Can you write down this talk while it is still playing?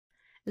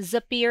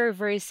Zapier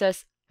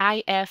versus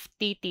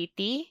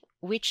IFTTT,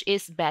 which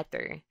is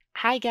better?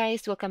 Hi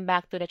guys, welcome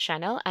back to the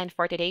channel, and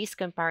for today's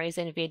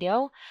comparison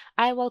video,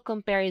 I will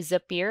compare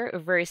Zapier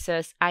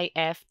versus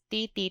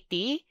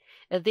IFTTT.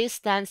 This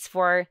stands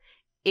for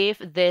if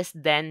this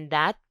then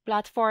that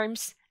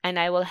platforms, and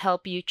I will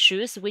help you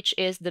choose which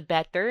is the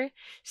better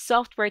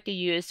software to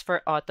use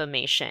for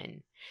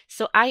automation.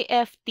 So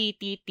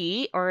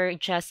IFTTT, or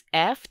just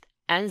F,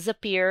 and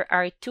Zapier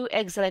are two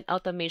excellent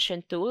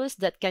automation tools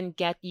that can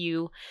get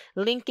you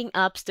linking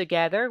apps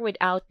together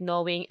without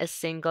knowing a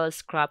single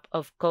scrap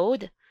of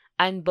code,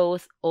 and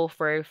both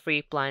offer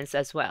free plans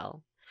as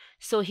well.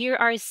 So here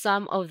are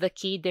some of the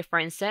key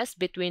differences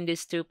between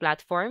these two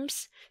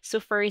platforms. So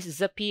first,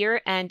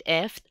 Zapier and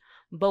IFT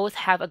both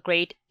have a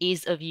great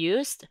ease of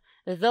use,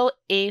 though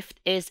IFT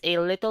is a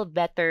little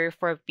better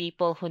for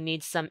people who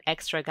need some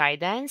extra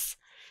guidance.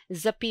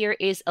 Zapier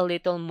is a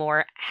little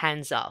more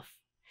hands-off.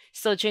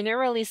 So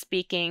generally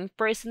speaking,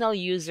 personal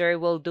user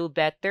will do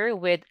better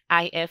with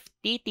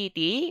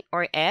IFTTT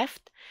or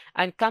EFT,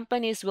 and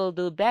companies will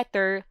do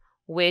better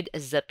with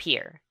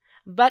Zapier.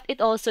 But it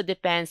also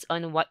depends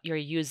on what you're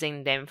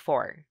using them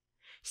for.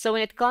 So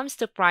when it comes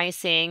to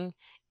pricing,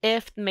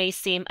 EFT may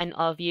seem an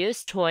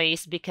obvious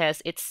choice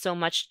because it's so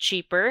much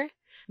cheaper,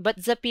 but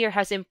Zapier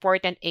has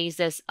important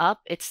aces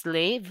up its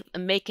sleeve,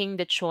 making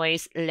the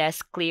choice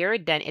less clear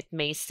than it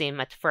may seem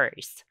at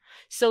first.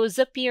 So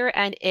Zapier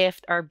and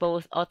IFT are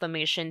both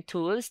automation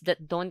tools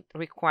that don't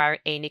require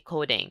any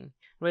coding,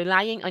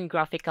 relying on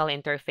graphical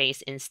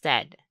interface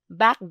instead.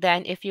 Back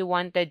then, if you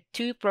wanted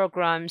two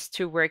programs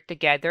to work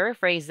together,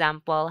 for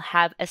example,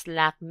 have a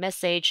Slack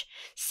message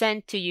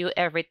sent to you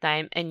every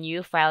time a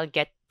new file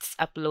gets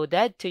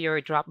uploaded to your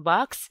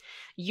Dropbox,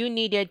 you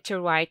needed to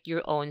write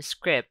your own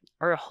script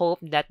or hope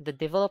that the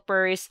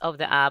developers of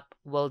the app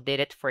will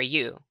did it for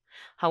you.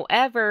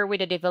 However, with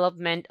the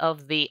development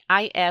of the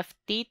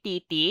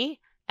IFTTT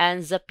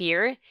and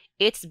Zapier,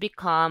 it's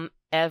become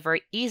ever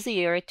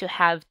easier to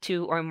have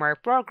two or more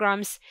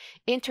programs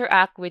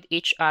interact with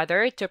each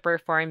other to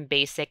perform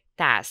basic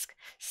tasks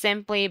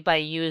simply by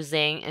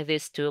using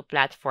these two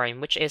platforms,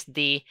 which is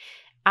the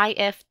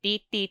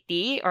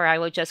IFTTT, or I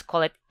will just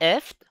call it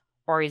IFT,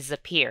 or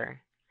Zapier.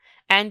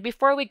 And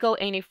before we go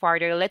any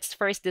farther, let's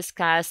first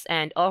discuss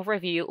and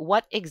overview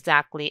what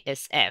exactly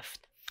is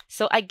IFT.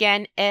 So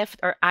again, IFT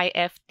or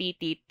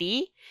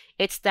IFTTT,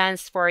 it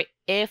stands for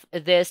if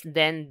this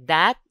then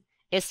that,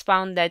 is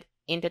founded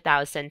in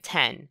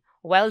 2010,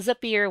 while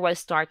Zapier was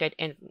started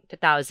in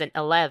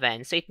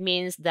 2011. So it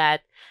means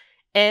that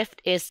IFT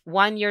is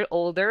 1 year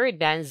older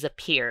than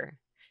Zapier.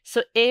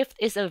 So IFT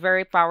is a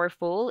very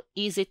powerful,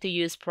 easy to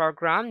use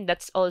program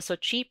that's also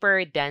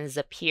cheaper than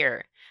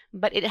Zapier,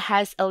 but it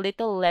has a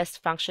little less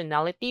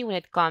functionality when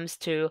it comes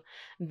to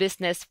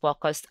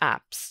business-focused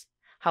apps.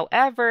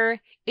 However,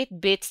 it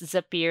beats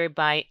Zapier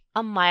by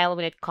a mile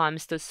when it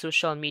comes to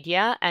social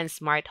media and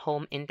smart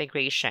home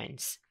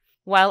integrations.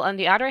 While on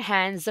the other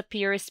hand,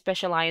 Zapier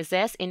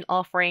specializes in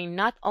offering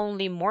not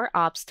only more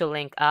apps to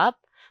link up,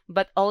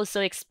 but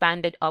also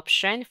expanded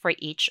option for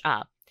each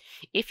app.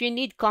 If you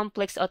need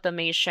complex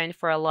automation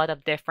for a lot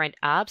of different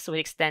apps with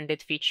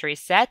extended feature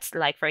sets,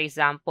 like for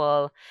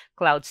example,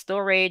 cloud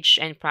storage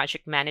and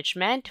project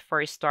management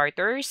for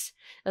starters,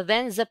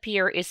 then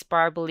Zapier is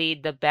probably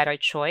the better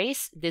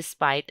choice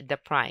despite the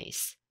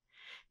price.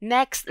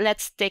 Next,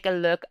 let's take a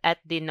look at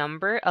the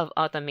number of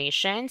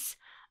automations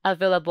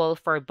available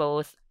for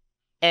both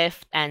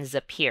IFT and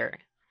Zapier.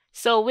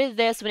 So with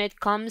this, when it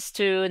comes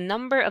to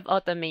number of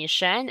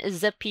automation,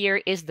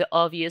 Zapier is the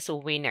obvious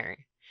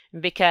winner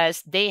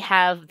because they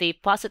have the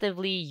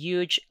positively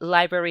huge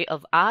library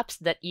of apps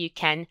that you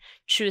can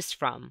choose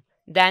from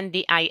than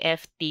the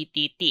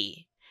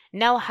IFTTT.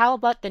 Now, how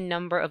about the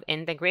number of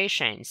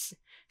integrations?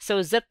 So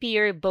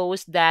Zapier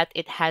boasts that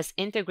it has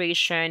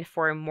integration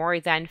for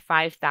more than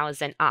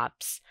 5,000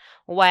 apps,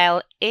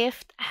 while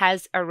IFT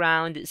has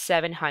around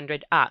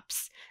 700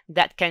 apps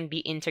that can be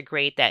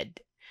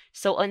integrated.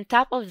 So on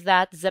top of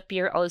that,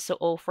 Zapier also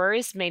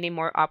offers many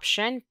more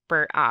options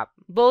per app,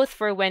 both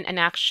for when an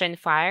action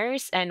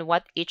fires and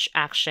what each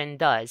action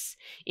does.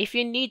 If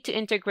you need to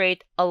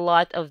integrate a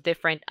lot of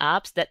different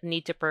apps that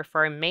need to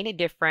perform many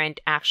different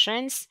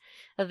actions,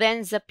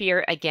 then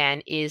Zapier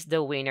again is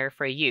the winner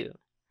for you.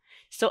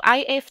 So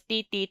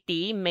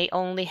IFTTT may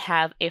only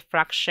have a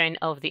fraction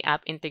of the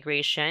app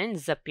integration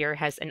Zapier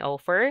has an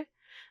offer,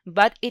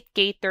 but it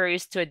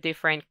caters to a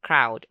different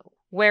crowd.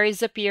 Whereas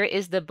Zapier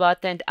is the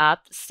buttoned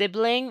up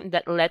sibling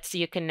that lets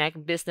you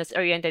connect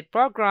business-oriented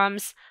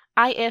programs,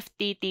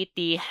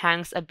 IFTTT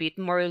hangs a bit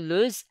more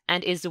loose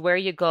and is where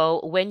you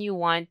go when you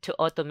want to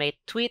automate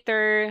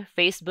Twitter,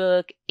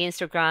 Facebook,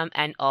 Instagram,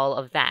 and all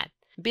of that.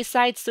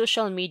 Besides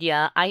social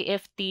media,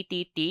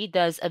 IFTTT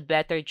does a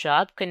better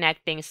job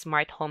connecting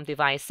smart home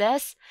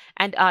devices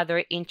and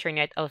other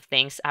Internet of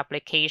Things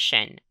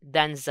application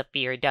than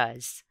Zapier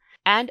does,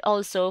 and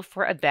also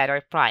for a better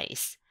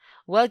price.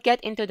 We'll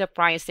get into the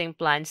pricing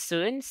plan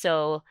soon,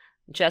 so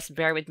just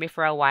bear with me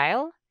for a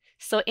while.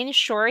 So in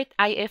short,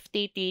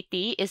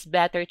 IFTTT is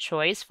better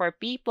choice for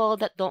people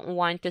that don't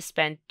want to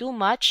spend too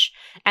much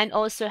and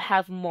also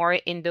have more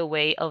in the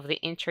way of the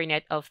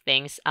Internet of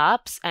Things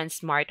apps and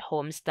smart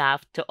home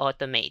stuff to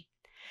automate.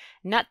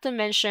 Not to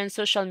mention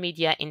social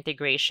media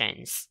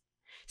integrations.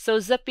 So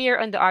Zapier,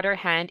 on the other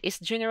hand, is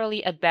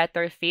generally a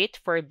better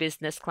fit for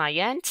business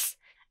clients.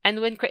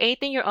 And when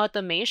creating your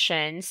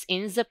automations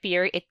in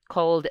Zapier, it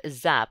called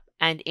Zap,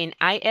 and in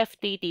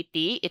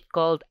IFTTT, it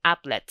called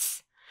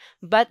applets.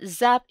 But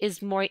Zap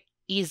is more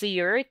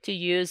easier to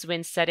use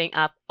when setting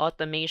up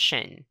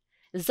automation.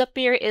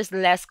 Zapier is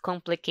less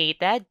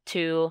complicated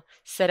to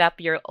set up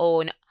your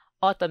own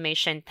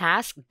automation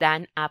task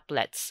than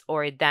applets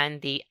or than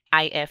the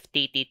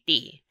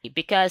IFTTT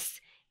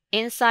because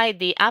inside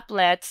the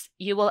applets,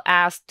 you will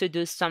ask to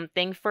do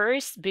something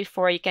first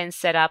before you can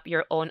set up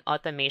your own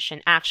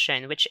automation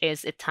action, which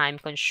is time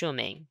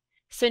consuming.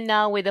 So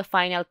now with the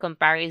final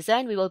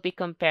comparison, we will be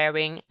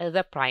comparing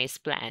the price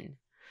plan.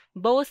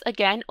 Both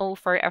again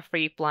offer a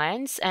free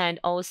plans and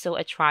also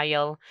a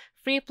trial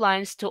free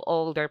plans to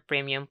all their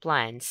premium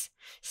plans.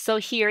 So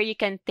here you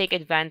can take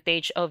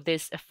advantage of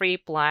this free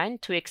plan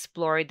to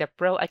explore the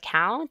pro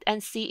account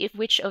and see if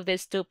which of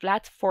these two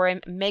platform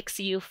makes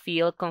you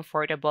feel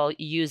comfortable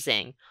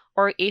using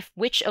or if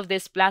which of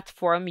this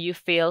platform you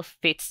feel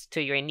fits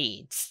to your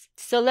needs.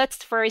 So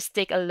let's first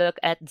take a look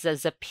at the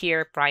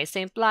Zapier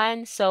pricing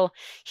plan. So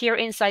here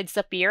inside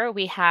Zapier,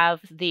 we have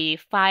the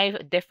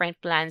 5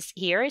 different plans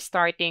here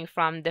starting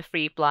from the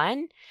free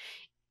plan.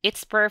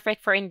 It's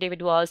perfect for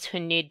individuals who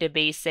need the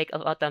basic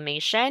of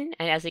automation.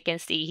 And as you can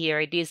see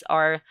here, these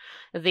are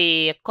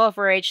the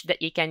coverage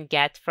that you can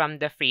get from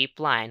the free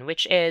plan,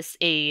 which is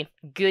a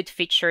good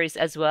features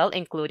as well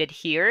included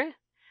here.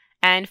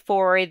 And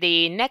for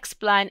the next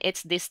plan,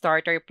 it's the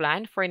starter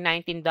plan for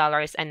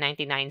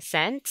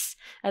 $19.99.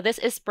 This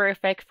is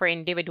perfect for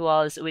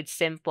individuals with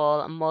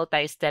simple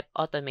multi-step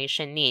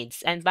automation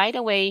needs. And by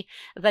the way,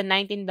 the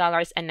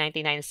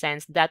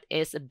 $19.99, that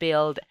is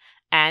billed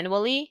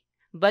annually.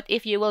 But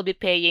if you will be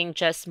paying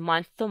just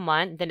month to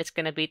month, then it's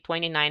going to be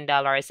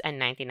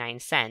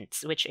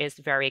 $29.99, which is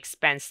very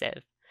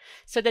expensive.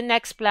 So the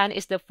next plan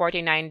is the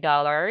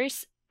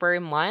 $49 per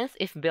month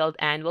if billed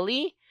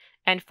annually.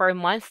 And for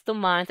month to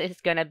month,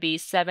 it's going to be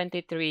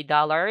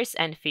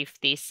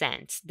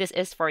 $73.50. This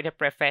is for the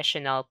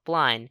professional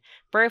plan.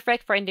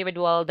 Perfect for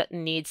individual that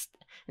needs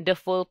the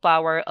full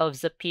power of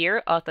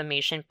Zapier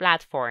automation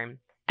platform.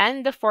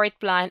 And the fourth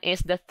plan is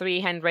the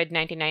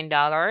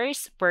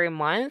 $399 per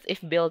month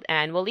if billed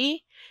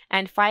annually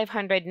and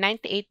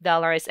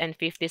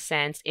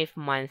 $598.50 if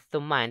month to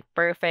month.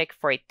 Perfect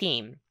for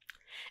team.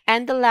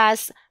 And the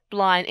last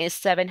plan is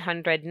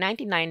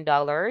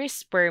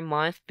 $799 per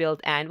month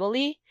billed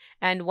annually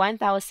and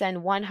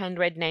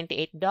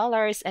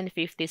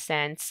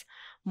 $1,198.50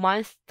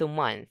 month to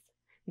month.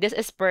 This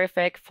is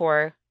perfect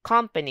for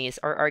companies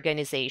or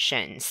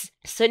organizations.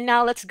 So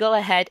now let's go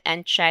ahead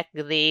and check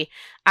the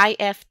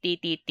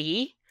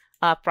IFTTT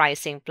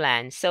pricing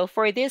plan. So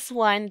for this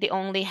one, they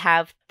only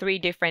have 3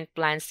 different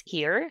plans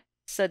here.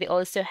 So they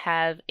also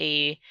have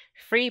a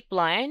free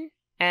plan,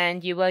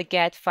 and you will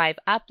get 5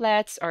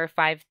 applets or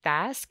 5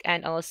 tasks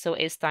and also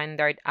a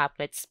standard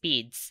applet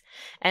speeds.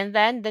 And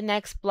then the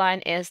next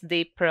plan is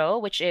the Pro,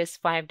 which is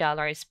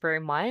 $5 per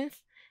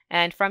month.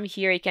 And from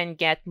here, you can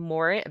get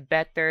more,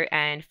 better,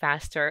 and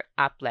faster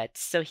applets.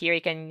 So here you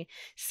can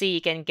see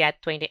you can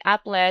get 20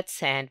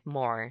 applets and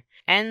more.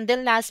 And the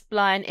last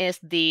plan is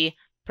the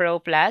Pro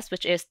Plus,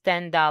 which is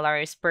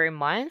 $10 per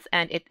month,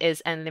 and it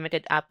is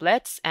unlimited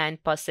applets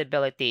and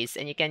possibilities.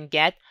 And you can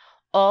get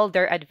all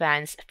their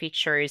advanced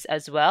features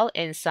as well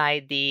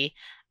inside the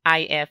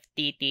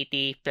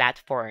IFTTT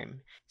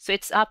platform. So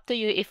it's up to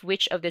you if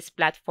which of this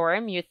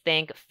platform you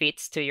think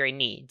fits to your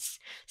needs.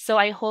 So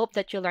I hope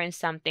that you learned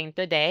something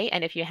today,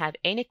 and if you have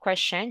any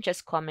question,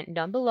 just comment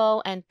down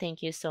below, and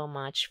thank you so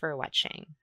much for watching.